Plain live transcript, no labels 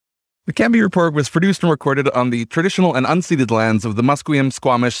The Canby Report was produced and recorded on the traditional and unceded lands of the Musqueam,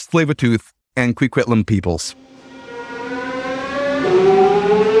 Squamish, Tsleil-Waututh, and Coquitlam peoples.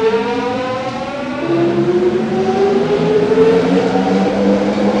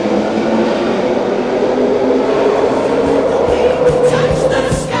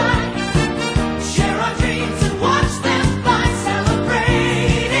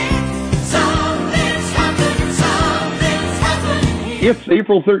 It's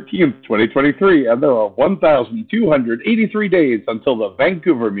April 13th, 2023, and there are 1,283 days until the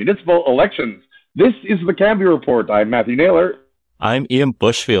Vancouver municipal elections. This is the Canby Report. I'm Matthew Naylor. I'm Ian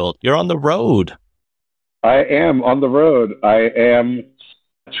Bushfield. You're on the road. I am on the road. I am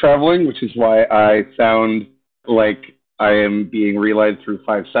traveling, which is why I sound like I am being relayed through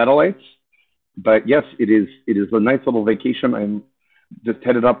 5 satellites. But yes, it is a nice little vacation. I'm just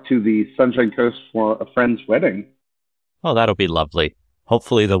headed up to the Sunshine Coast for a friend's wedding. Oh, that'll be lovely.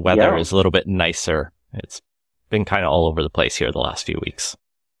 Hopefully the weather is a little bit nicer. It's been kind of all over the place here the last few weeks.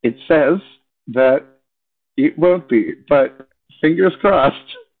 It says that it won't be, but fingers crossed.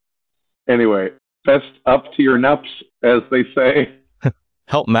 Anyway, best up to your nups, as they say.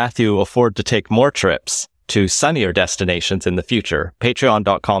 Help Matthew afford to take more trips to sunnier destinations in the future.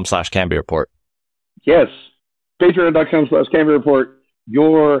 Patreon.com/Canby Report. Yes, Patreon.com/Canby Report.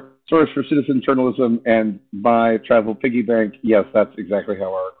 Your source for citizen journalism and my travel piggy bank. Yes, that's exactly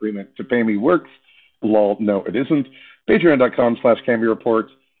how our agreement to pay me works. Lol, no, it isn't. Patreon.com/Canby Report.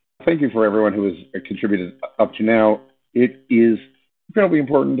 Thank you for everyone who has contributed up to now. It is incredibly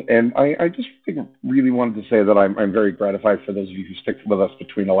important, and I just really wanted to say that I'm very gratified for those of you who stick with us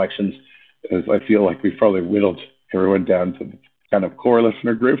between elections, as I feel like we've probably whittled everyone down to the kind of core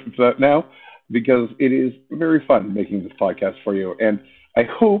listener group of that now, because it is very fun making this podcast for you. And I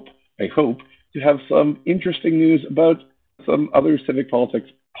hope to have some interesting news about some other civic politics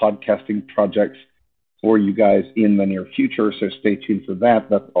podcasting projects for you guys in the near future. So stay tuned for that.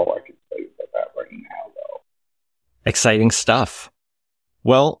 That's all I can say about that right now, though. Exciting stuff.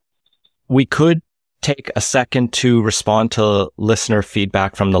 Well, we could take a second to respond to listener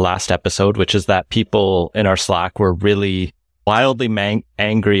feedback from the last episode, which is that people in our Slack were really wildly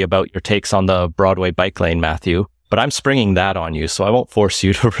angry about your takes on the Broadway bike lane, Matthew. But I'm springing that on you, so I won't force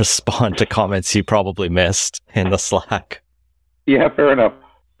you to respond to comments you probably missed in the Slack. Yeah, fair enough.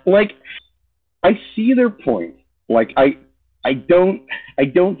 Like, I see their point. Like, I don't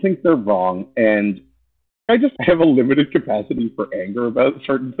think they're wrong, and I just have a limited capacity for anger about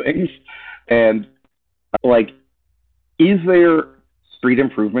certain things. And like, is there street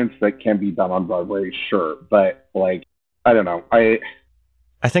improvements that can be done on Broadway? Sure, but like, I don't know. I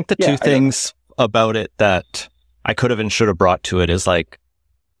think the two things about it that I could have and should have brought to it is, like,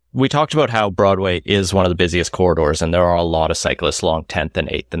 we talked about how Broadway is one of the busiest corridors and there are a lot of cyclists along 10th and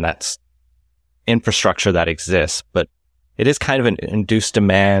 8th, and that's infrastructure that exists, but it is kind of an induced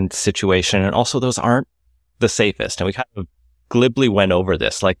demand situation, and also those aren't the safest. And we kind of glibly went over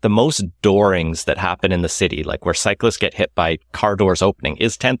this. Like, the most doorings that happen in the city, like where cyclists get hit by car doors opening,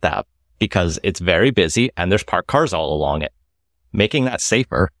 is 10th Ave, because it's very busy and there's parked cars all along it. Making that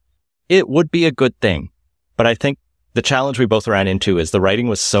safer, it would be a good thing. But I think the challenge we both ran into is the writing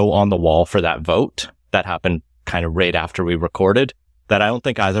was so on the wall for that vote that happened kind of right after we recorded that I don't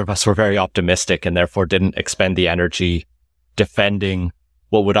think either of us were very optimistic, and therefore didn't expend the energy defending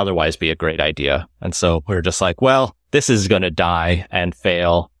what would otherwise be a great idea. And so we're just like, well, this is going to die and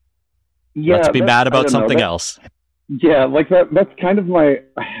fail. Yeah, let's be mad about something else. Yeah, like that's kind of my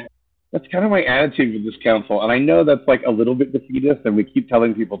attitude with this council. And I know that's like a little bit defeatist, and we keep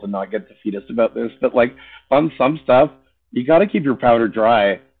telling people to not get defeatist about this, but like on some stuff, you got to keep your powder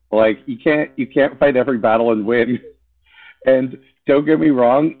dry. Like, you can't fight every battle and win. And don't get me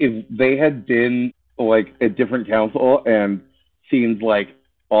wrong, if they had been like a different council and seemed like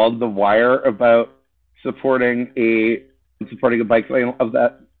on the wire about supporting a bike lane of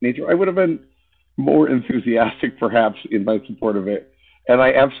that nature, I would have been more enthusiastic perhaps in my support of it. And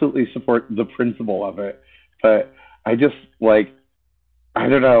I absolutely support the principle of it. But I just, like, I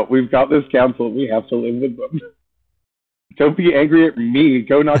don't know. We've got this council. We have to live with them. Don't be angry at me.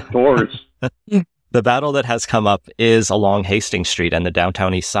 Go knock doors. The battle that has come up is along Hastings Street and the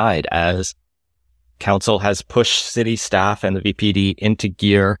downtown east side, as council has pushed city staff and the VPD into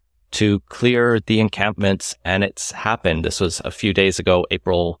gear to clear the encampments, and it's happened. This was a few days ago,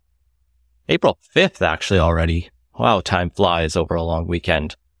 April 5th, actually, already. Wow, time flies over a long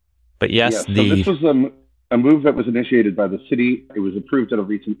weekend. But yes, so this was a move that was initiated by the city. It was approved at a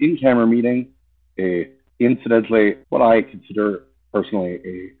recent in-camera meeting. Incidentally, what I consider personally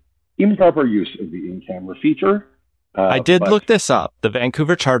a improper use of the in-camera feature. I did look this up. The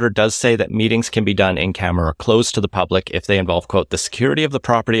Vancouver Charter does say that meetings can be done in camera or closed to the public if they involve, quote, the security of the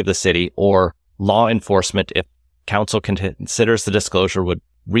property of the city or law enforcement if council considers the disclosure would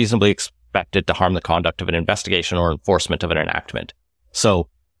reasonably expect it to harm the conduct of an investigation or enforcement of an enactment. So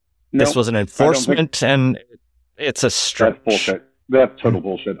this was an enforcement and it's a stretch. That's bullshit. That's total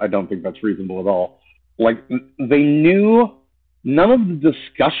bullshit. I don't think that's reasonable at all. Like, they knew none of the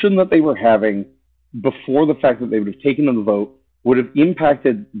discussion that they were having before the fact that they would have taken the vote would have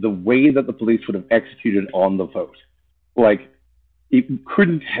impacted the way that the police would have executed on the vote. Like, it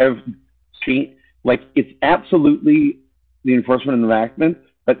couldn't have changed. Like, it's absolutely the enforcement and enactment,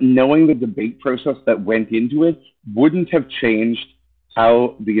 but knowing the debate process that went into it wouldn't have changed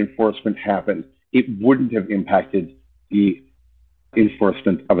how the enforcement happened. It wouldn't have impacted the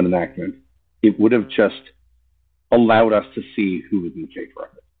enforcement of an enactment. It would have just allowed us to see who was in favor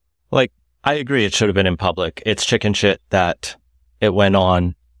of it. Like, I agree it should have been in public. It's chicken shit that it went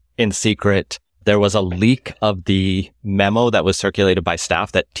on in secret. There was a leak of the memo that was circulated by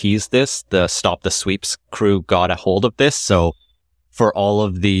staff that teased this. The Stop the Sweeps crew got a hold of this. So for all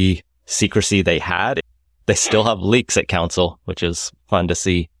of the secrecy they had, they still have leaks at council, which is fun to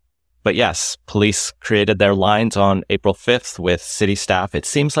see. But yes, police created their lines on April 5th with city staff. It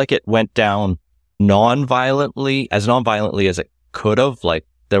seems like it went down non-violently as it could have. Like,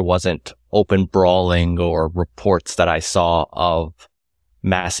 there wasn't open brawling or reports that I saw of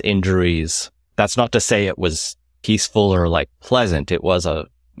mass injuries. That's not to say it was peaceful or like pleasant. It was a,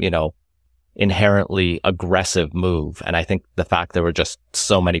 inherently aggressive move. And I think the fact there were just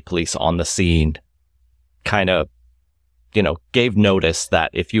so many police on the scene kind of, gave notice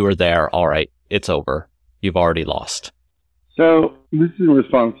that if you were there, all right, it's over. You've already lost. So this is in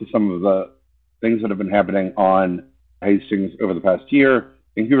response to some of the things that have been happening on Hastings over the past year.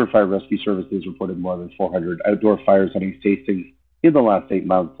 Vancouver Fire Rescue Services reported more than 400 outdoor fires on East Hastings in the last 8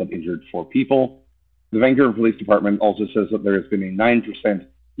 months that injured 4 people. The Vancouver Police Department also says that there has been a 9%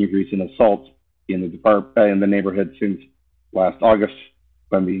 increase in assaults in the neighborhood since last August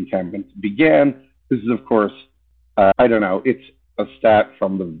when the encampment began. This is, of course, it's a stat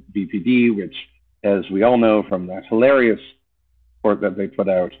from the VPD, which, as we all know from that hilarious report that they put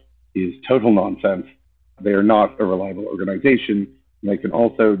out, is total nonsense. They are not a reliable organization. They can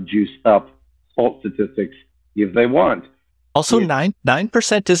also juice up false statistics if they want. Also,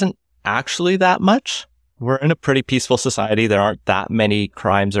 9% isn't actually that much. We're in a pretty peaceful society. There aren't that many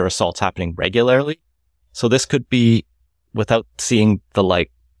crimes or assaults happening regularly. So this could be, without seeing the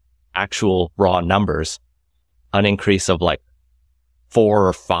actual raw numbers, an increase of 4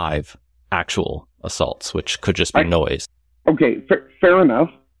 or 5 actual assaults, which could just be noise. Okay, fair enough.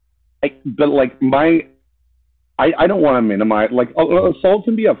 I don't want to minimize, assault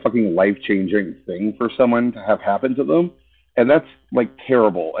can be a fucking life-changing thing for someone to have happen to them, and that's,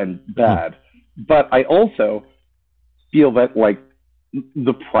 terrible and bad. But I also feel that,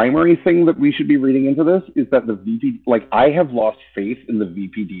 the primary thing that we should be reading into this is that the VPD, I have lost faith in the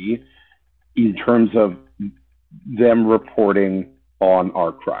VPD in terms of them reporting on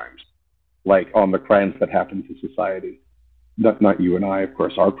our crimes, on the crimes that happen to society. Not you and I, of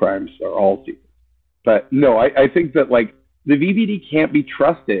course, our crimes are all secret. But no, I think that the VPD can't be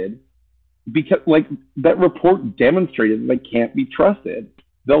trusted because that report demonstrated they can't be trusted.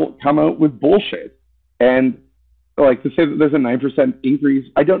 They'll come out with bullshit. And to say that there's a 9% increase,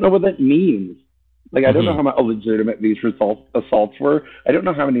 I don't know what that means. I don't know how legitimate these assaults were. I don't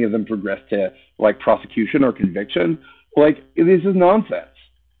know how many of them progressed to prosecution or conviction. This is nonsense.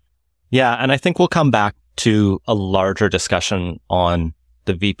 Yeah, and I think we'll come back to a larger discussion on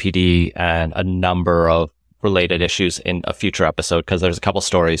the VPD and a number of related issues in a future episode, because there's a couple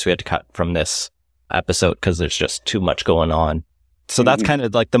stories we had to cut from this episode because there's just too much going on. So that's kind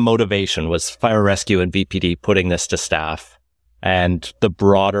of the motivation was fire rescue and VPD putting this to staff, and the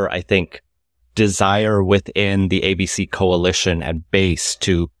broader, I think, desire within the ABC coalition and base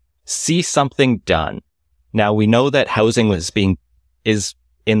to see something done. Now we know that housing is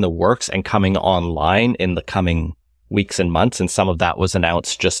in the works and coming online in the coming weeks and months. And some of that was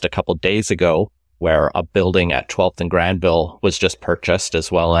announced just a couple days ago, where a building at 12th and Granville was just purchased,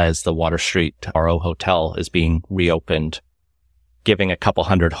 as well as the Water Street RO Hotel is being reopened, giving a couple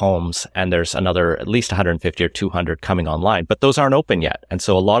hundred homes. And there's another at least 150 or 200 coming online, but those aren't open yet. And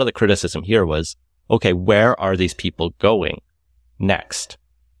so a lot of the criticism here was, okay, where are these people going next?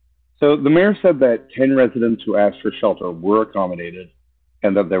 So the mayor said that 10 residents who asked for shelter were accommodated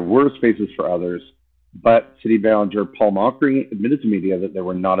and that there were spaces for others. But City Manager Paul Mockery admitted to media that there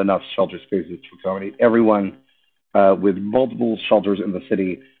were not enough shelter spaces to accommodate everyone, with multiple shelters in the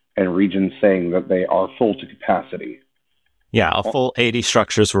city and regions saying that they are full to capacity. Yeah, a full 80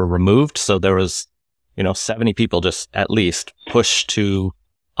 structures were removed. So there was, 70 people just at least pushed to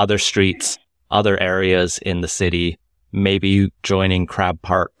other streets, other areas in the city, maybe joining Crab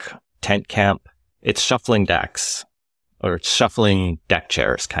Park tent camp. It's shuffling decks or it's shuffling deck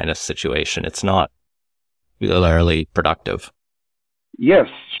chairs kind of situation. It's not particularly productive. Yes,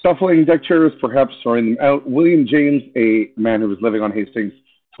 shuffling deck chairs, perhaps throwing them out. William James, a man who was living on Hastings,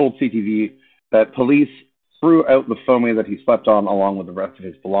 told CTV that police threw out the foamy that he slept on along with the rest of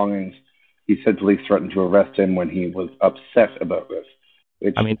his belongings. He said police threatened to arrest him when he was upset about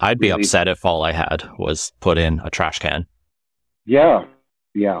this. I'd be upset if all I had was put in a trash can. Yeah.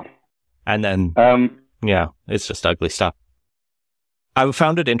 And then, it's just ugly stuff. I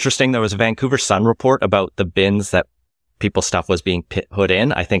found it interesting. There was a Vancouver Sun report about the bins that people's stuff was being put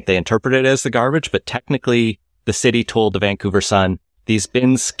in. I think they interpreted it as the garbage, but technically the city told the Vancouver Sun these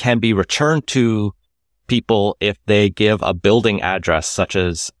bins can be returned to people if they give a building address, such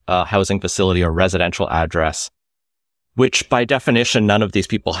as a housing facility or residential address, which by definition, none of these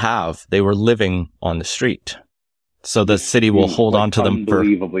people have. They were living on the street. So the city will hold on to them for...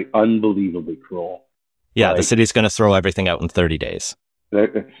 Unbelievably cruel. Yeah, the city's going to throw everything out in 30 days.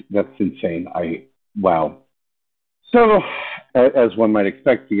 That's insane. Wow. So, as one might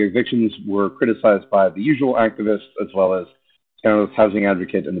expect, the evictions were criticized by the usual activists as well as Canada's housing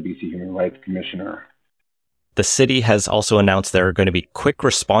advocate and the BC Human Rights Commissioner. The city has also announced there are going to be quick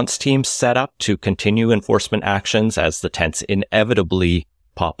response teams set up to continue enforcement actions as the tents inevitably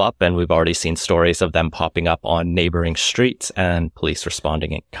pop up. And we've already seen stories of them popping up on neighboring streets and police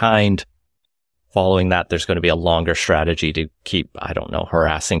responding in kind. Following that, there's going to be a longer strategy to keep,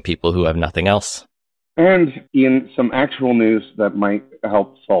 harassing people who have nothing else. And in some actual news that might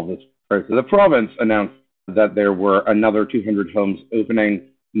help solve this crisis, the province announced that there were another 200 homes opening,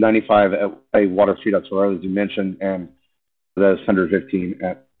 95 at Water Street outside, as you mentioned, and there's 115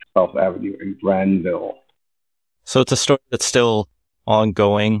 at 12th Avenue in Granville. So it's a story that's still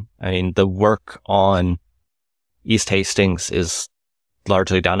ongoing. The work on East Hastings is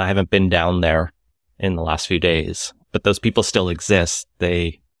largely done. I haven't been down there in the last few days, but those people still exist.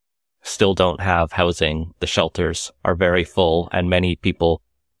 They still don't have housing. The shelters are very full, and many people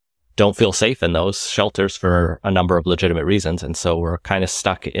don't feel safe in those shelters for a number of legitimate reasons. And so we're kind of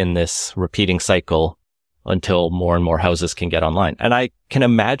stuck in this repeating cycle until more and more houses can get online. And I can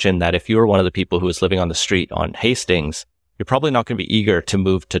imagine that if you were one of the people who was living on the street on Hastings, you're probably not going to be eager to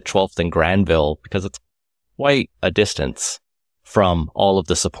move to 12th and Granville because it's quite a distance from all of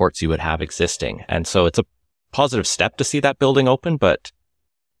the supports you would have existing. And so it's a positive step to see that building open, but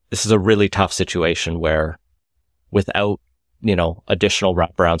this is a really tough situation where without additional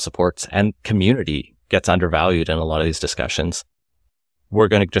wraparound supports and community gets undervalued in a lot of these discussions, we're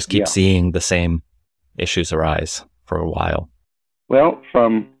going to just keep seeing the same issues arise for a while. Well,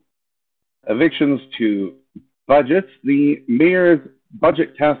 from evictions to budgets, the mayor's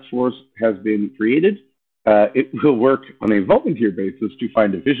budget task force has been created. It will work on a volunteer basis to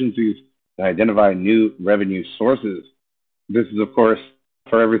find efficiencies and identify new revenue sources. This is, of course,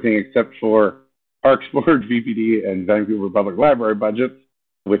 for everything except for Parks Board, VPD, and Vancouver Public Library budgets,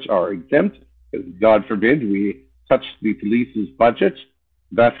 which are exempt. Because God forbid we touch the police's budget.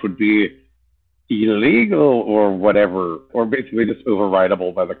 That would be illegal or whatever, or basically just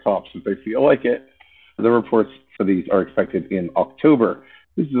overridable by the cops if they feel like it. The reports for these are expected in October.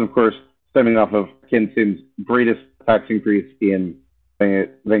 This is, of course, stemming off of Ken Sim's greatest tax increase in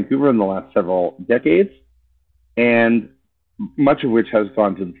Vancouver in the last several decades, and much of which has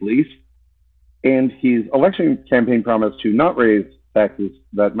gone to the police. And his election campaign promised to not raise taxes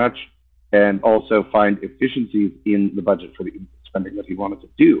that much and also find efficiencies in the budget for the spending that he wanted to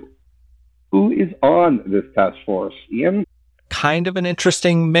do. Who is on this task force, Ian? Kind of an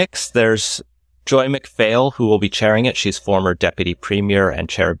interesting mix. There's Joy McPhail, who will be chairing it. She's former deputy premier and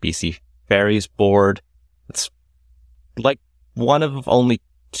chair of BC Ferries Board. It's like one of only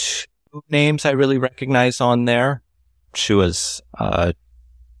two names I really recognize on there. She was a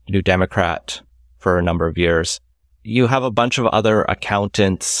New Democrat for a number of years. You have a bunch of other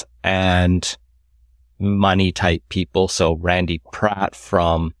accountants and money type people. So Randy Pratt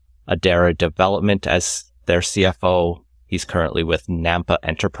from Adara Development as their CFO. He's currently with Nampa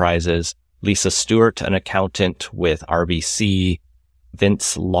Enterprises. Lisa Stewart, an accountant with RBC.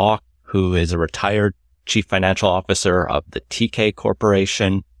 Vince Locke, who is a retired chief financial officer of the TK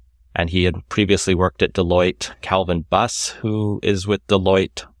Corporation, and he had previously worked at Deloitte. Calvin Buss, who is with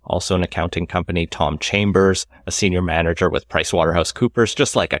Deloitte, also an accounting company. Tom Chambers, a senior manager with PricewaterhouseCoopers,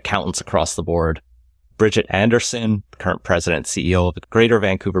 just like accountants across the board. Bridget Anderson, current president and CEO of the Greater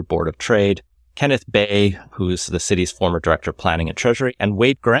Vancouver Board of Trade, Kenneth Bay, who's the city's former director of planning and treasury, and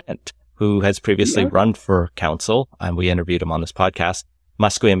Wade Grant, who has previously run for council, and we interviewed him on this podcast,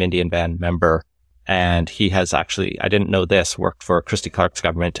 Musqueam Indian Band member. And he has actually, I didn't know this, worked for Christy Clark's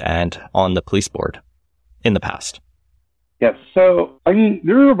government and on the police board in the past. Yes. So, I mean,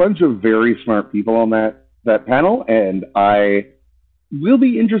 there are a bunch of very smart people on that panel, and I will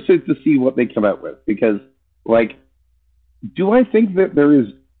be interested to see what they come out with, because, like, do I think that there is,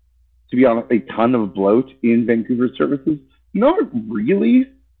 to be honest, a ton of bloat in Vancouver services? Not really,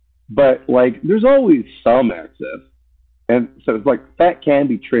 but, like, there's always some excess. And so it's like that can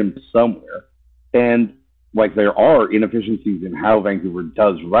be trimmed somewhere. And, like, there are inefficiencies in how Vancouver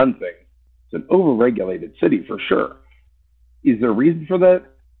does run things. It's an overregulated city for sure. Is there a reason for that?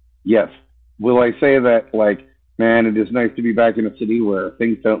 Yes. Will I say that, like, man, it is nice to be back in a city where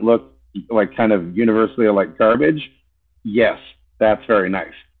things don't look like kind of universally like garbage? Yes, that's very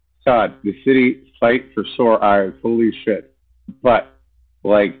nice. God, the city, sight for sore eyes, holy shit. But,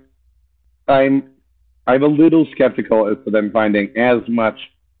 like, I'm a little skeptical as to them finding as much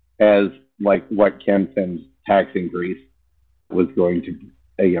as, like, what Kempton's tax increase was going to,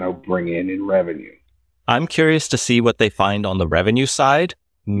 bring in revenue. I'm curious to see what they find on the revenue side.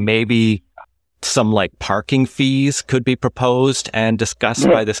 Maybe some, like, parking fees could be proposed and discussed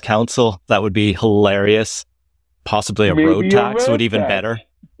by this council. That would be hilarious. Possibly a road tax would even better.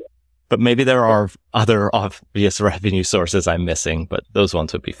 But maybe there are other obvious revenue sources I'm missing, but those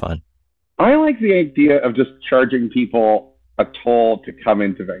ones would be fun. I like the idea of just charging people a toll to come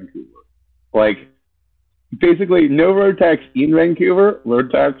into Vancouver. Like, basically, no road tax in Vancouver,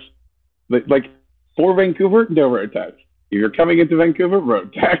 road tax. Like, for Vancouver, no road tax. If you're coming into Vancouver,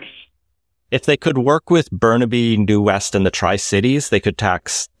 road tax. If they could work with Burnaby, New West, and the Tri-Cities, they could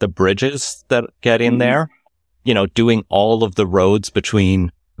tax the bridges that get in there. Doing all of the roads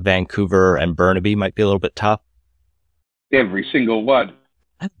between Vancouver and Burnaby might be a little bit tough. Every single one.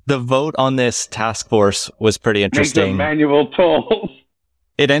 The vote on this task force was pretty interesting. Make them manual tolls.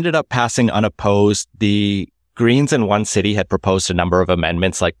 It ended up passing unopposed. The Greens in one city had proposed a number of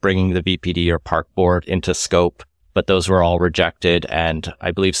amendments, like bringing the VPD or park board into scope, but those were all rejected. And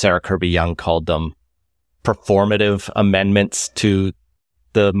I believe Sarah Kirby-Young called them performative amendments to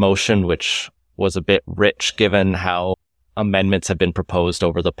the motion, which was a bit rich given how amendments have been proposed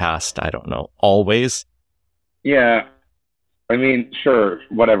over the past, always. Yeah. I mean, sure,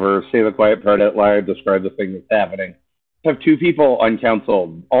 whatever. Say the quiet part out loud, describe the thing that's happening. Have two people on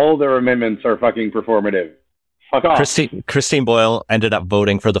council. All their amendments are fucking performative. Fuck off. Christine Boyle ended up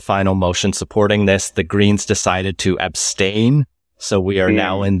voting for the final motion supporting this. The Greens decided to abstain. So we are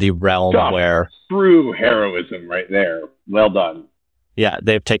now in the realm where... True heroism right there. Well done. Yeah,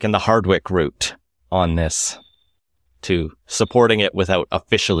 they've taken the Hardwick route on this to supporting it without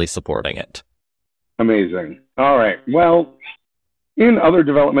officially supporting it. Amazing. All right. Well, in other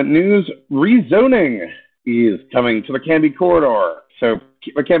development news, rezoning is coming to the Canby Corridor. So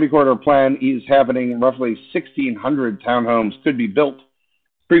the Canby Corridor plan is happening. Roughly 1,600 townhomes could be built.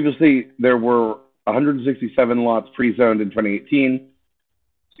 Previously, there were 167 lots pre-zoned in 2018.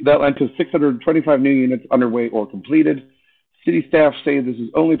 That led to 625 new units underway or completed. City staff say this is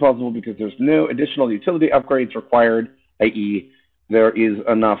only possible because there's no additional utility upgrades required, i.e. there is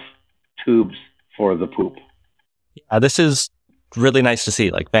enough tubes for the poop. This is really nice to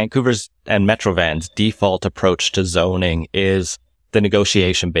see. Like, Vancouver's and Metrovan's default approach to zoning is the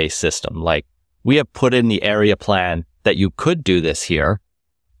negotiation-based system. Like, we have put in the area plan that you could do this here,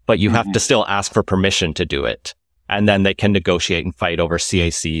 but you have to still ask for permission to do it. And then they can negotiate and fight over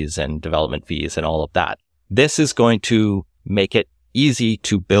CACs and development fees and all of that. This is going to make it easy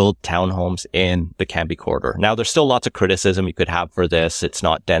to build townhomes in the Canby Corridor. Now, there's still lots of criticism you could have for this. It's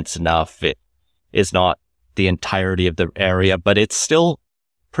not dense enough. It is not the entirety of the area, but it's still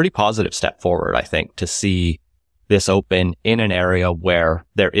a pretty positive step forward, I think, to see this open in an area where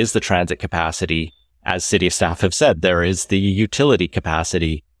there is the transit capacity. As city staff have said, there is the utility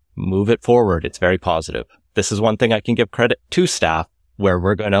capacity. Move it forward. It's very positive. This is one thing I can give credit to staff, where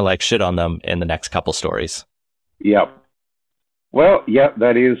we're going to shit on them in the next couple stories. Yep. Well, yeah,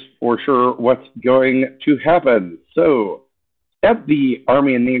 that is for sure what's going to happen. So, at the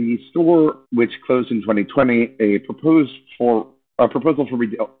Army and Navy store, which closed in 2020, a proposal for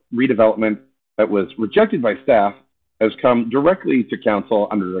redevelopment that was rejected by staff has come directly to council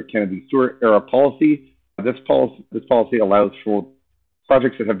under the Kennedy Stewart era policy. This policy allows for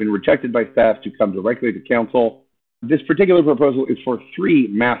projects that have been rejected by staff to come directly to council. This particular proposal is for 3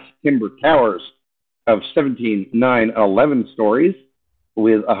 mass timber towers of 17, 9, and 11 stories.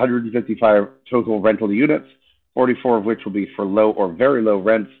 with 155 total rental units, 44 of which will be for low or very low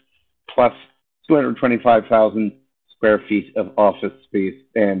rents, plus 225,000 square feet of office space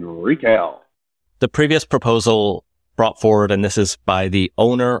and retail. The previous proposal brought forward, and this is by the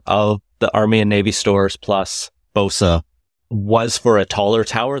owner of the Army and Navy stores plus BOSA, was for a taller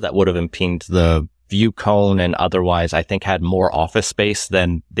tower that would have impeded the view cone and otherwise I think had more office space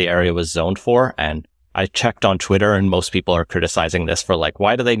than the area was zoned for. And I checked on Twitter and most people are criticizing this for like,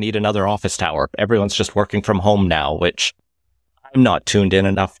 why do they need another office tower? Everyone's just working from home now, which I'm not tuned in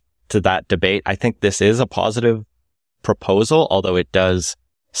enough to that debate. I think this is a positive proposal, although it does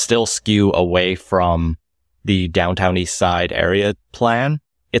still skew away from the downtown east side area plan.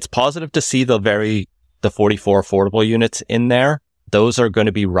 It's positive to see the 44 affordable units in there. Those are going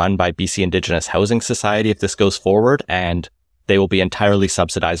to be run by BC Indigenous Housing Society if this goes forward, and they will be entirely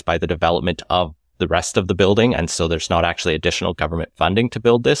subsidized by the development of the rest of the building. And so there's not actually additional government funding to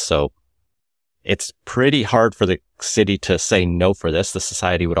build this. So it's pretty hard for the city to say no for this. The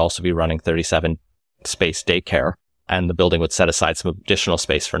society would also be running 37 space daycare, and the building would set aside some additional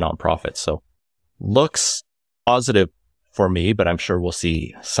space for nonprofits. So looks positive for me, but I'm sure we'll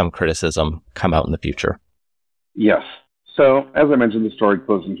see some criticism come out in the future. Yes. So, as I mentioned, the store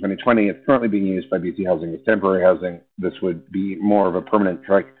closed in 2020. It's currently being used by BC Housing as temporary housing. This would be more of a permanent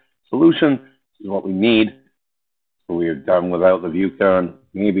solution. This is what we need. We're done without the view cone.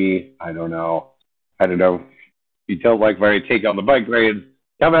 Maybe. I don't know. If you don't like my take on the bike rides,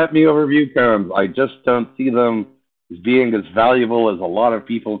 come at me over view cones. I just don't see them as being as valuable as a lot of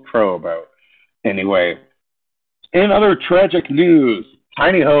people crow about. Anyway, in other tragic news,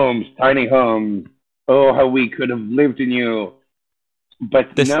 tiny homes. Oh, how we could have lived in you.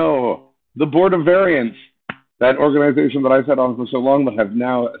 But no, the Board of Variants, that organization that I sat on for so long but have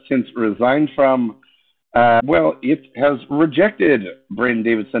now since resigned from, it has rejected Brayden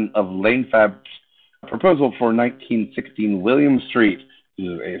Davidson of Lanefab's proposal for 1916 William Street. This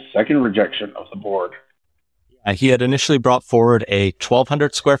is a second rejection of the board. He had initially brought forward a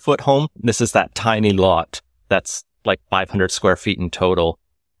 1,200 square foot home. This is that tiny lot that's like 500 square feet in total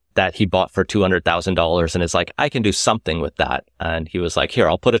that he bought for $200,000 and is like, I can do something with that. And he was like, here,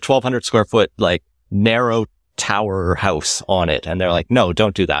 I'll put a 1,200 square foot, like narrow tower house on it. And they're like, no,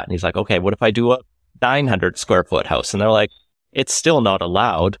 don't do that. And he's like, okay, what if I do a 900 square foot house? And they're like, it's still not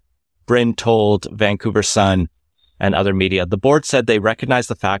allowed. Bryn told Vancouver Sun and other media, the board said they recognize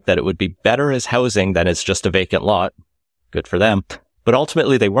the fact that it would be better as housing than as just a vacant lot. Good for them. But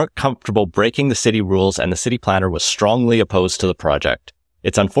ultimately, they weren't comfortable breaking the city rules, and the city planner was strongly opposed to the project.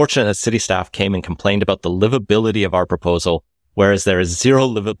 It's unfortunate that city staff came and complained about the livability of our proposal, whereas there is zero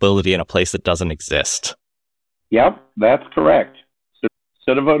livability in a place that doesn't exist. Yep, that's correct.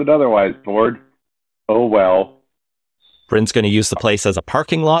 Should have voted otherwise, board. Oh well. Bryn's going to use the place as a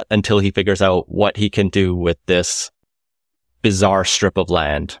parking lot until he figures out what he can do with this bizarre strip of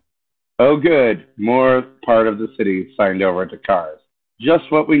land. Oh good, more part of the city signed over to cars.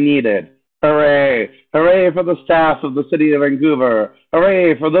 Just what we needed. Hooray! Hooray for the staff of the city of Vancouver!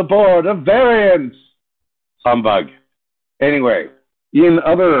 Hooray for the Board of Variants! Humbug. Anyway, in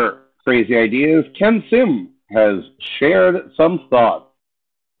other crazy ideas, Ken Sim has shared some thoughts.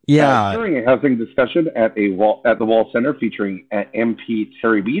 Yeah. During a housing discussion at the Wall Center featuring MP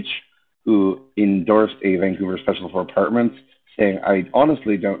Terry Beach, who endorsed a Vancouver special for apartments, saying, I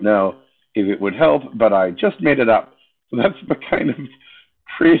honestly don't know if it would help, but I just made it up. So that's the kind of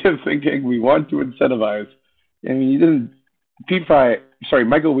creative thinking we want to incentivize. I mean,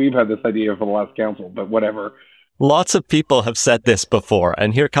 Michael Weave had this idea for the last council, but whatever. Lots of people have said this before,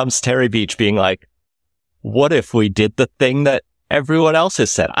 and here comes Terry Beach being like, what if we did the thing that everyone else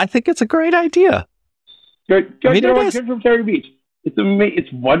has said? I think it's a great idea. Good from Terry Beach.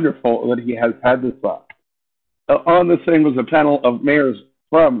 It's wonderful that he has had this thought. On this thing was a panel of mayors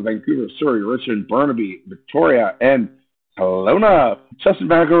from Vancouver, Surrey, Richmond, Burnaby, Victoria, and Kelowna. Justin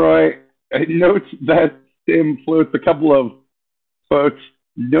McElroy notes that Tim floats a couple of, quote,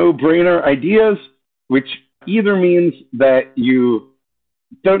 no-brainer ideas, which either means that you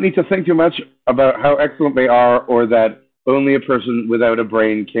don't need to think too much about how excellent they are, or that only a person without a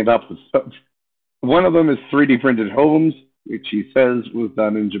brain came up with them. One of them is 3D printed homes, which he says was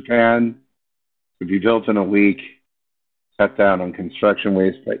done in Japan, could be built in a week, cut down on construction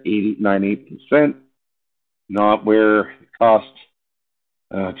waste by 98%, not where it costs.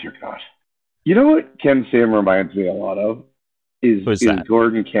 Oh, dear God. You know what Ken Sam reminds me a lot of? Is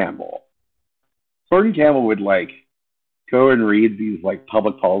Gordon Campbell. Gordon Campbell would, go and read these,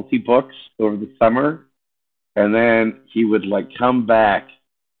 public policy books over the summer, and then he would, come back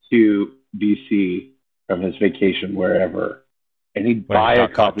to BC from his vacation wherever, and he'd When buy he a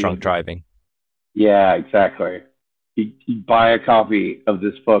got caught copy. drunk driving. Yeah, exactly. He'd buy a copy of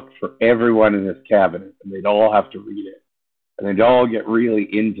this book for everyone in his cabinet, and they'd all have to read it. And they'd all get really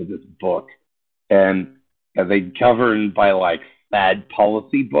into this book. And they'd govern by, like, bad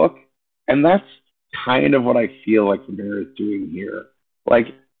policy book. And that's kind of what I feel like the mayor is doing here. Like,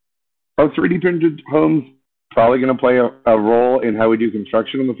 are 3D printed homes probably going to play a role in how we do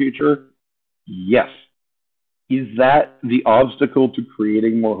construction in the future? Yes. Is that the obstacle to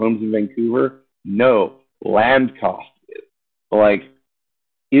creating more homes in Vancouver? No. Land cost is. Like,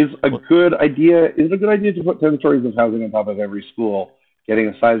 is it a good idea to put 10 stories of housing on top of every school, getting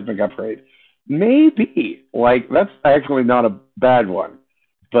a seismic upgrade? Maybe. Like, that's actually not a bad one.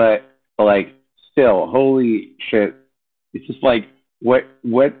 But, like, still, holy shit. It's just like, why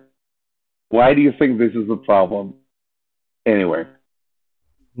do you think this is a problem? Anyway.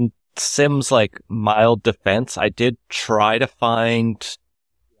 Sim's, like, mild defense. I did try to find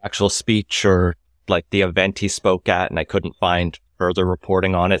actual speech or, like, the event he spoke at, and I couldn't find further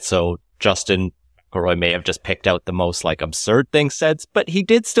reporting on it. So Justin McElroy may have just picked out the most, like, absurd things said, but he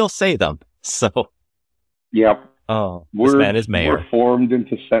did still say them. So, yep. Oh, this man is mayor. We're formed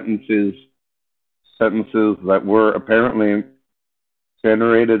into sentences that were apparently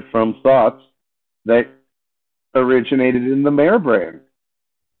generated from thoughts that originated in the mayor brain.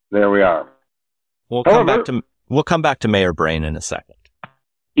 There we are. We'll come back to Mayor Brain in a second.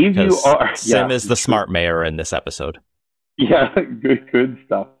 If you are, Sim is the smart mayor in this episode. Yeah, good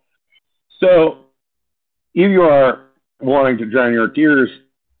stuff. So, if you are wanting to drown your tears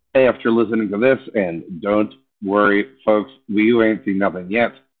after listening to this, and don't worry, folks, we ain't seen nothing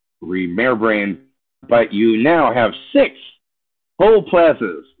yet. Read Mayor Brain, but you now have 6 whole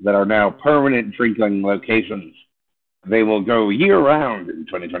plazas that are now permanent drinking locations. They will go year-round in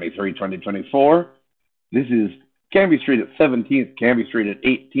 2023-2024. This is Cambie Street at 17th, Cambie Street at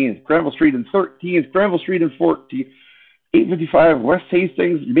 18th, Granville Street and 13th, Granville Street and 14th, 855 West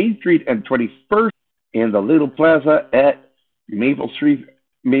Hastings, Main Street and 21st, and the Little Plaza at Maple Street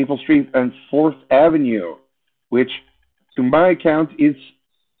and 4th Avenue, which, to my count, is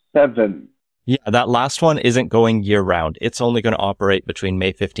 7. Yeah, that last one isn't going year-round. It's only going to operate between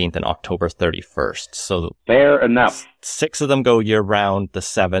May 15th and October 31st. So fair enough. 6 of them go year-round. The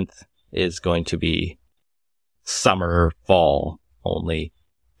 7th is going to be summer, fall only.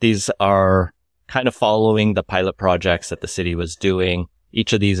 These are kind of following the pilot projects that the city was doing.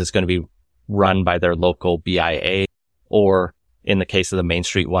 Each of these is going to be run by their local BIA, or in the case of the Main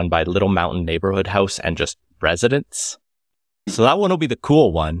Street one, by Little Mountain Neighborhood House and just residents. So that one will be the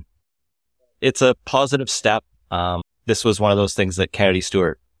cool one. It's a positive step. This was one of those things that Kennedy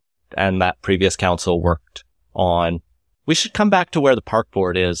Stewart and that previous council worked on. We should come back to where the park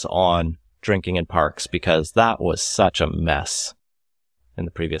board is on drinking in parks, because that was such a mess in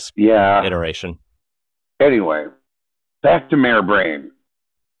the previous iteration. Anyway, back to Mayor Brain.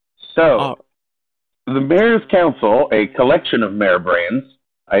 So, the Mayor's Council, a collection of mayor brains,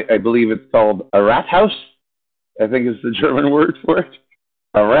 I believe it's called a rathaus, I think is the German word for it.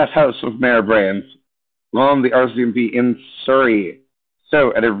 A rathaus of mayor brains on the RCMP in Surrey.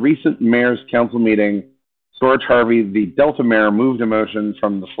 So, at a recent Mayor's Council meeting, George Harvey, the Delta Mayor, moved a motion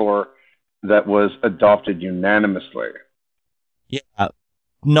from the floor that was adopted unanimously. Yeah,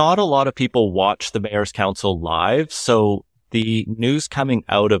 not a lot of people watch the Mayor's Council live, so the news coming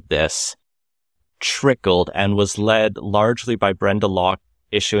out of this trickled and was led largely by Brenda Locke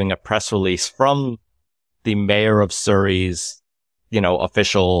issuing a press release from the Mayor of Surrey's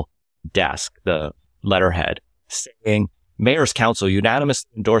official desk, the letterhead, saying, Mayor's Council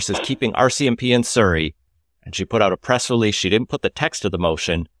unanimously endorses keeping RCMP in Surrey. And she put out a press release. She didn't put the text of the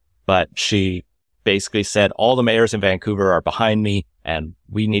motion, but she basically said, all the mayors in Vancouver are behind me, and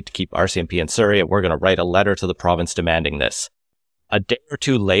we need to keep RCMP in Surrey, and we're going to write a letter to the province demanding this. A day or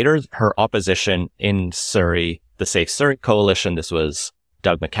two later, her opposition in Surrey, the Safe Surrey Coalition, this was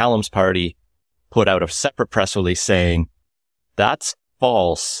Doug McCallum's party, put out a separate press release saying, that's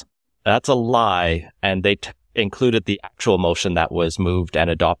false. That's a lie. And they included the actual motion that was moved and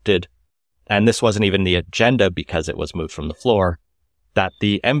adopted. And this wasn't even the agenda because it was moved from the floor. That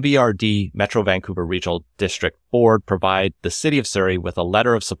the MVRD, Metro Vancouver Regional District Board, provide the City of Surrey with a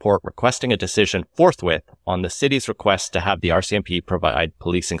letter of support requesting a decision forthwith on the city's request to have the RCMP provide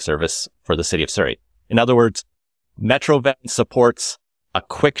policing service for the City of Surrey. In other words, Metro Van supports a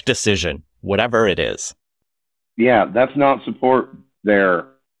quick decision, whatever it is. Yeah, that's not support there,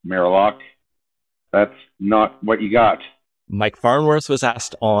 Mayor Locke. That's not what you got. Mike Farnworth was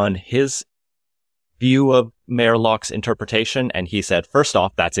asked on his view of Mayor Locke's interpretation, and he said, first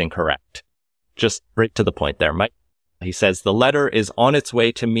off, that's incorrect. Just right to the point there, Mike. He says, the letter is on its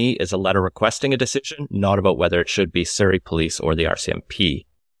way to me is a letter requesting a decision, not about whether it should be Surrey Police or the RCMP.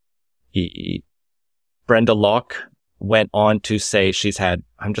 Brenda Locke went on to say she's had,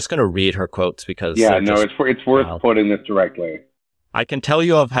 I'm just going to read her quotes because... Yeah, no, it's worth putting this directly. I can tell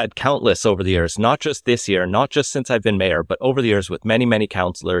you I've had countless over the years, not just this year, not just since I've been mayor, but over the years with many, many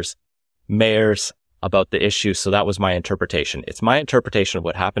councillors, mayors about the issue. So that was my interpretation. It's my interpretation of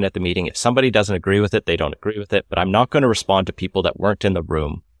what happened at the meeting. If somebody doesn't agree with it, they don't agree with it, but I'm not going to respond to people that weren't in the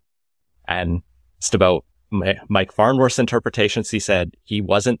room. And it's about Mike Farnworth's interpretations. He said he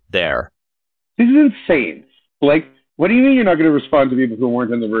wasn't there. This is insane. Like, what do you mean you're not going to respond to people who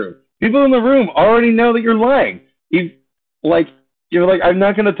weren't in the room? People in the room already know that you're lying. You're like, I'm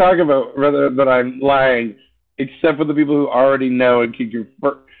not going to talk about whether that I'm lying, except for the people who already know and keep your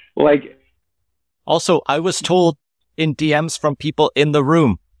like. Also, I was told in DMs from people in the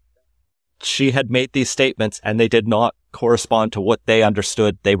room, she had made these statements and they did not correspond to what they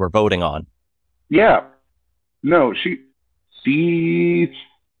understood they were voting on. Yeah, no, she's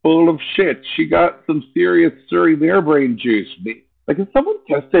full of shit. She got some serious Surrey mayor brain juice. Like, has someone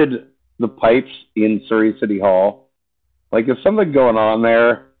tested the pipes in Surrey City Hall? Like, is something going on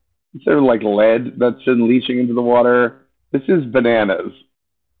there? Is there, like, lead that's been leaching into the water? This is bananas.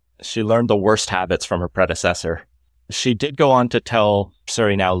 She learned the worst habits from her predecessor. She did go on to tell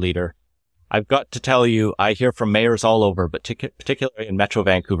Surrey Now leader, I've got to tell you, I hear from mayors all over, but particularly in Metro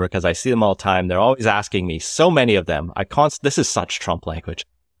Vancouver, because I see them all the time. They're always asking me, so many of them. This is such Trump language.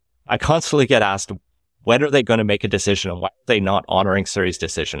 I constantly get asked, when are they going to make a decision and why are they not honoring Surrey's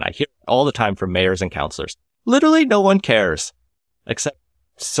decision? I hear it all the time from mayors and councillors. Literally no one cares, except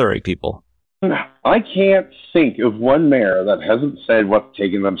Surrey people. I can't think of one mayor that hasn't said what's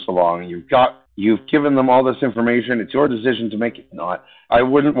taking them so long. You've given them all this information. It's your decision to make it not. I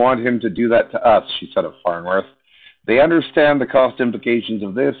wouldn't want him to do that to us, she said of Farnworth. They understand the cost implications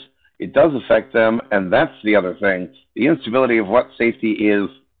of this. It does affect them, and that's the other thing. The instability of what safety is,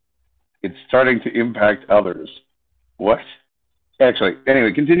 it's starting to impact others. What? Actually,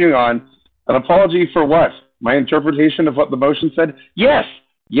 anyway, continuing on. An apology for what? My interpretation of what the motion said? Yes,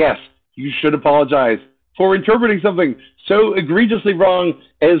 you should apologize for interpreting something so egregiously wrong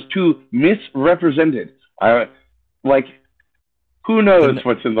as to misrepresent it. Who knows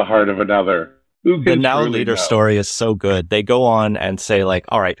what's in the heart of another? The Now leader story is so good. They go on and say, like,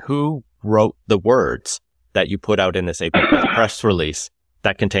 all right, who wrote the words that you put out in this April press release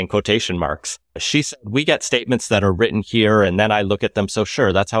that contain quotation marks? She said, we get statements that are written here, and then I look at them, so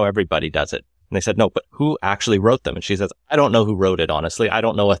sure, that's how everybody does it. And they said, no, but who actually wrote them? And she says, I don't know who wrote it, honestly. I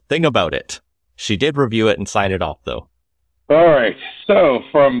don't know a thing about it. She did review it and sign it off, though. All right. So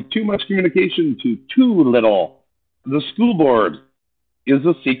from too much communication to too little, the school board is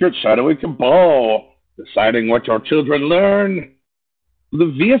a secret shadowy cabal deciding what your children learn. The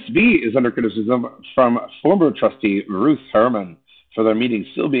VSB is under criticism from former trustee Ruth Herman for their meetings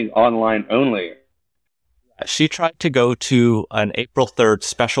still being online only. She tried to go to an April 3rd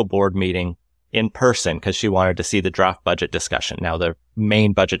special board meeting in person because she wanted to see the draft budget discussion. Now, the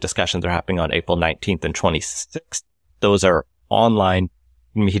main budget discussions are happening on April 19th and 26th. Those are online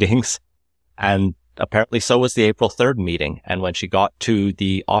meetings. And apparently so was the April 3rd meeting. And when she got to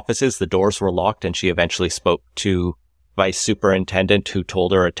the offices, the doors were locked and she eventually spoke to vice superintendent who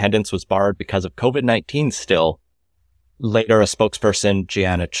told her attendance was barred because of COVID-19 still. Later, a spokesperson,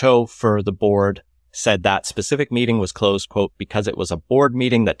 Gianna Cho, for the board said that specific meeting was closed, quote, because it was a board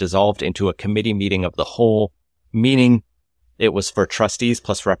meeting that dissolved into a committee meeting of the whole, meaning it was for trustees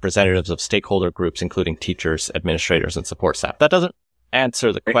plus representatives of stakeholder groups, including teachers, administrators, and support staff. That doesn't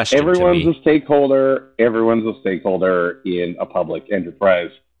answer the question to me. Everyone's a stakeholder in a public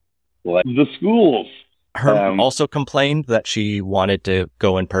enterprise. Like the schools. Herman also complained that she wanted to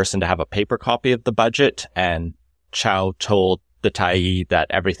go in person to have a paper copy of the budget, and Chow told the Tyee that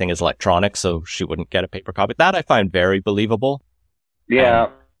everything is electronic, so she wouldn't get a paper copy. That I find very believable. Yeah.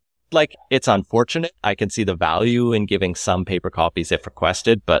 It's unfortunate. I can see the value in giving some paper copies if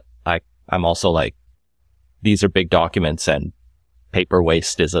requested, but I'm also like, these are big documents and paper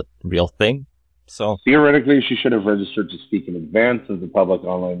waste is a real thing. So theoretically, she should have registered to speak in advance of the public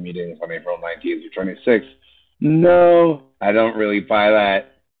online meetings on April 19th through 26th. No, I don't really buy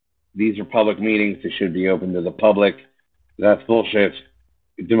that. These are public meetings. They should be open to the public. That's bullshit.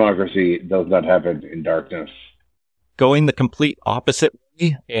 Democracy does not happen in darkness. Going the complete opposite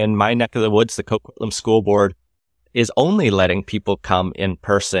way, in my neck of the woods, the Coquitlam School Board is only letting people come in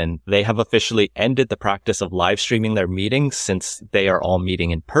person. They have officially ended the practice of live streaming their meetings since they are all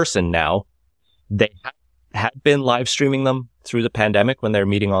meeting in person now. They have had been live streaming them through the pandemic when they're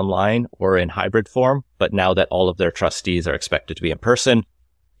meeting online or in hybrid form. But now that all of their trustees are expected to be in person,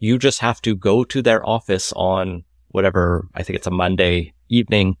 you just have to go to their office on whatever, I think it's a Monday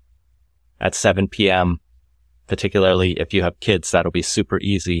evening at 7 p.m. Particularly if you have kids, that'll be super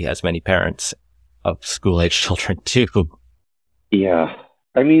easy, as many parents of school-age children do. Yeah.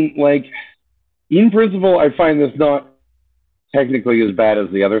 I mean, like, in principle, I find this not technically as bad as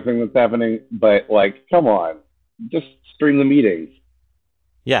the other thing that's happening, but, like, come on. Just stream the meetings.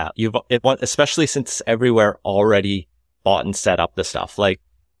 Yeah, especially since everywhere already bought and set up the stuff. Like,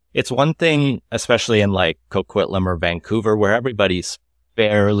 it's one thing, especially in, like, Coquitlam or Vancouver, where everybody's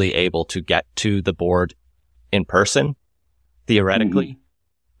barely able to get to the board in person, theoretically. Mm-hmm.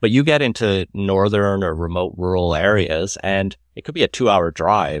 But you get into northern or remote rural areas, and it could be a 2-hour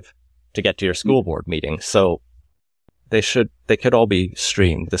drive to get to your school board meeting. So they could all be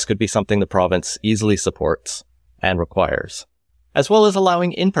streamed. This could be something the province easily supports and requires, as well as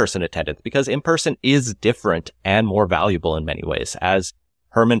allowing in-person attendance, because in-person is different and more valuable in many ways. As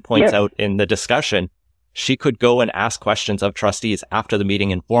Herman points out in the discussion, she could go and ask questions of trustees after the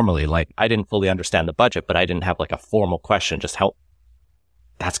meeting informally. Like, I didn't fully understand the budget, but I didn't have like a formal question. Just help.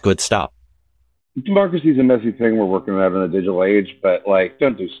 That's good stuff. Democracy is a messy thing we're working on in a digital age, but like,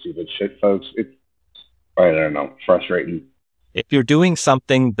 don't do stupid shit, folks. It's, I don't know, frustrating. If you're doing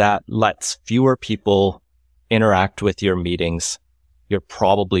something that lets fewer people interact with your meetings, you're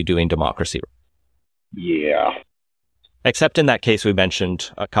probably doing democracy. Yeah. Except in that case we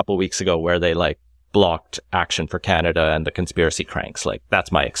mentioned a couple weeks ago where they like blocked Action for Canada and the conspiracy cranks. Like,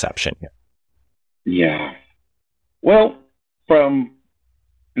 that's my exception here. Yeah. Well,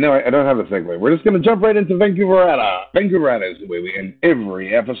 no, I don't have a segue. We're just going to jump right into Vancouver Rata. Vancouver Rata is the way we end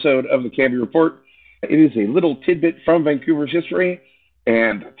every episode of the Canby Report. It is a little tidbit from Vancouver's history,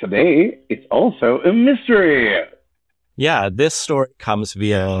 and today it's also a mystery. Yeah, this story comes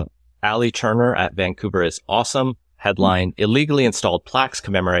via Ali Turner at Vancouver is Awesome. Headline, illegally installed plaques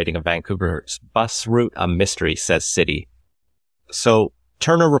commemorating a Vancouver's bus route, a mystery, says city. So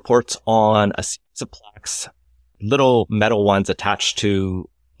Turner reports on a series of plaques, little metal ones attached to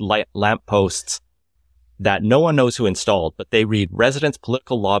lamp posts that no one knows who installed, but they read, residents'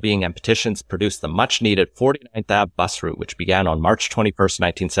 political lobbying and petitions produced the much-needed 49th Ave bus route, which began on March 21st,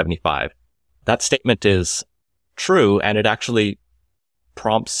 1975. That statement is true, and it actually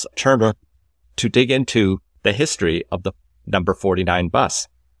prompts Turner to dig into the history of the number 49 bus.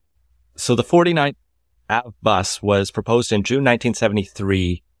 So the 49th Ave bus was proposed in June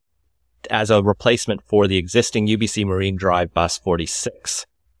 1973 as a replacement for the existing UBC Marine Drive bus 46.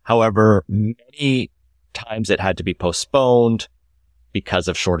 However, many times it had to be postponed because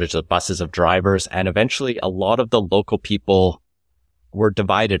of shortage of buses of drivers, and eventually a lot of the local people were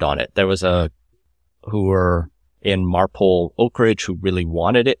divided on it. There was who were in Marpole Oakridge who really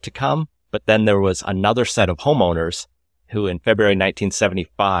wanted it to come, but then there was another set of homeowners who in February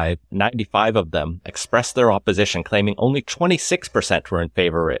 1975, 95 of them expressed their opposition, claiming only 26% were in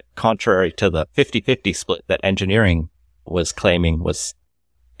favor of it, contrary to the 50-50 split that engineering was claiming was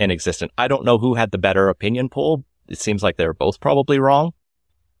inexistent. I don't know who had the better opinion poll. It seems like they were both probably wrong.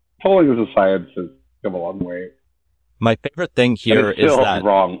 Polling as a science has come a long way. My favorite thing here is that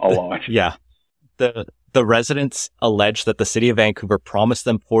wrong a lot. Yeah. The residents allege that the city of Vancouver promised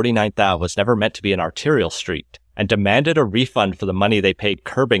them 49th Ave was never meant to be an arterial street and demanded a refund for the money they paid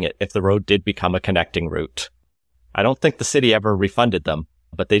curbing it if the road did become a connecting route. I don't think the city ever refunded them,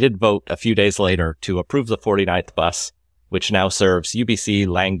 but they did vote a few days later to approve the 49th bus, which now serves UBC,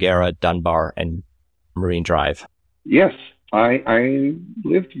 Langara, Dunbar, and Marine Drive. Yes, I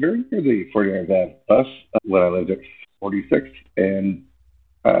lived very near the 49th Ave bus when I lived at 46th, and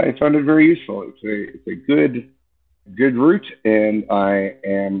I found it very useful. It's a good route, and I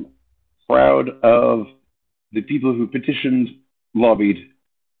am proud of the people who petitioned, lobbied,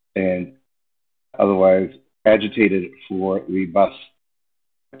 and otherwise agitated for the bus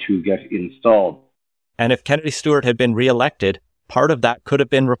to get installed. And if Kennedy Stewart had been reelected, part of that could have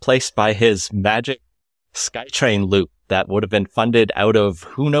been replaced by his magic SkyTrain loop that would have been funded out of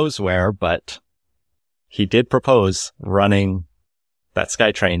who knows where, but he did propose running that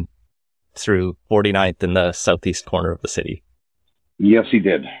SkyTrain through 49th in the southeast corner of the city. Yes, he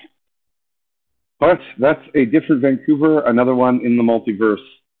did. But that's a different Vancouver, another one in the multiverse.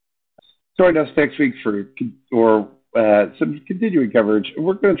 Join us next week for some continuing coverage.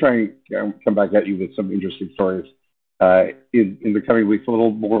 We're going to try and come back at you with some interesting stories in the coming weeks, a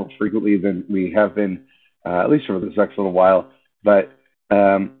little more frequently than we have been, at least for this next little while. But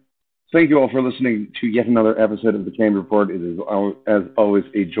thank you all for listening to yet another episode of the Canby Report. It is, as always,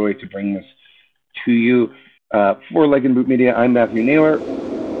 a joy to bring this to you. For Leg and Boot Media, I'm Matthew Naylor.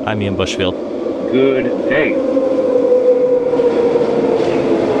 I'm Ian Bushfield. Good day.